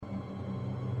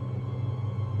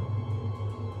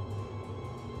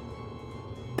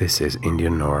This is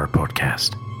Indian Noir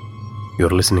Podcast.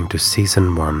 You're listening to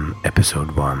Season 1,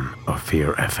 Episode 1 of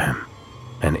Fear FM,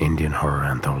 an Indian horror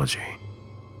anthology.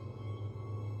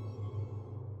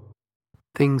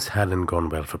 Things hadn't gone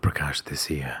well for Prakash this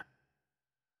year.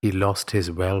 He lost his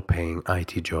well-paying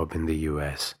IT job in the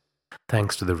US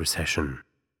thanks to the recession,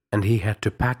 and he had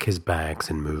to pack his bags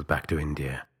and move back to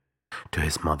India, to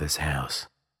his mother's house,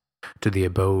 to the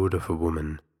abode of a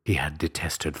woman he had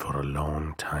detested for a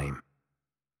long time.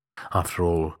 After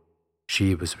all,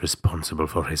 she was responsible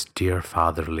for his dear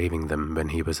father leaving them when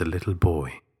he was a little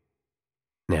boy.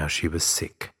 Now she was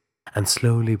sick and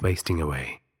slowly wasting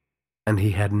away, and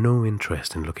he had no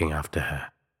interest in looking after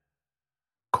her.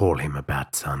 Call him a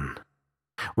bad son.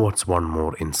 What's one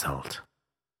more insult?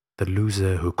 The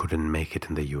loser who couldn't make it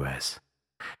in the US.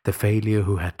 The failure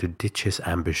who had to ditch his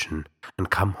ambition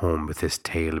and come home with his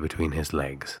tail between his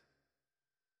legs.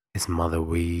 His mother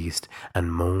wheezed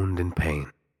and moaned in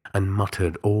pain and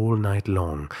muttered all night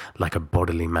long like a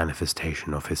bodily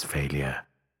manifestation of his failure.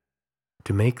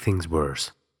 To make things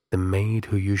worse, the maid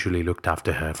who usually looked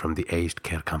after her from the aged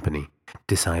care company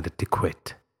decided to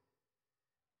quit.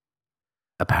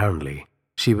 Apparently,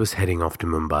 she was heading off to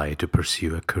Mumbai to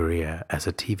pursue a career as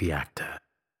a TV actor.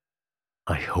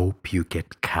 I hope you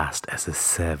get cast as a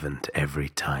servant every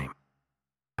time,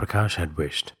 Prakash had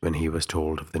wished when he was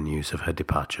told of the news of her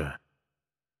departure.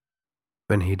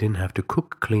 When he didn't have to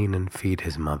cook, clean, and feed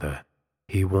his mother,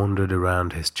 he wandered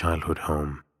around his childhood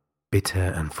home, bitter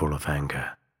and full of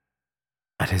anger.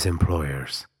 At his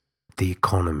employers, the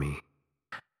economy,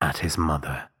 at his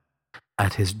mother,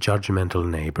 at his judgmental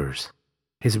neighbors,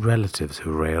 his relatives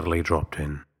who rarely dropped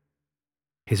in,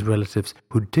 his relatives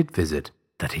who did visit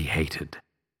that he hated.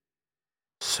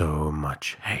 So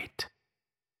much hate.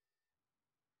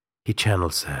 He channel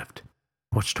surfed,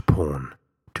 watched porn,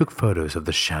 took photos of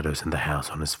the shadows in the house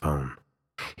on his phone.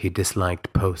 He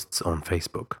disliked posts on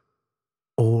Facebook.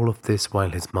 All of this while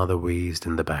his mother wheezed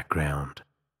in the background,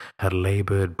 her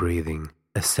labored breathing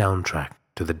a soundtrack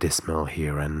to the dismal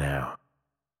here and now.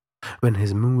 When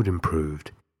his mood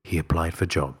improved, he applied for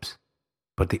jobs,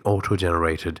 but the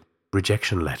auto-generated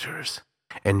rejection letters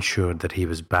ensured that he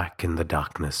was back in the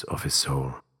darkness of his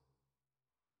soul.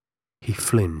 He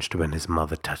flinched when his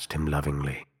mother touched him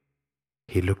lovingly.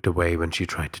 He looked away when she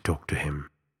tried to talk to him.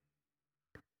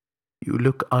 "You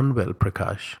look unwell,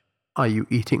 Prakash. Are you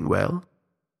eating well?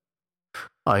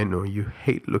 I know you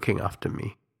hate looking after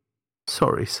me.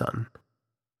 Sorry, son."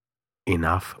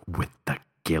 Enough with the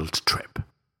guilt trip,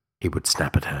 he would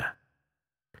snap at her.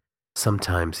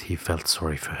 Sometimes he felt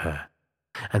sorry for her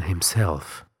and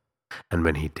himself, and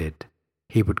when he did,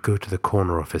 he would go to the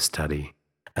corner of his study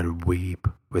and weep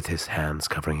with his hands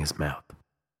covering his mouth.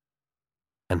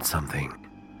 And something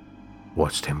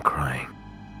watched him crying.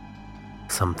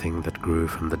 Something that grew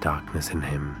from the darkness in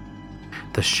him,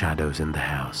 the shadows in the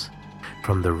house,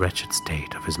 from the wretched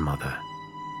state of his mother.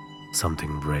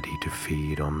 Something ready to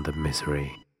feed on the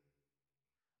misery.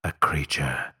 A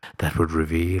creature that would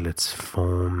reveal its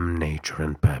form, nature,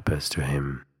 and purpose to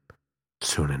him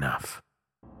soon enough.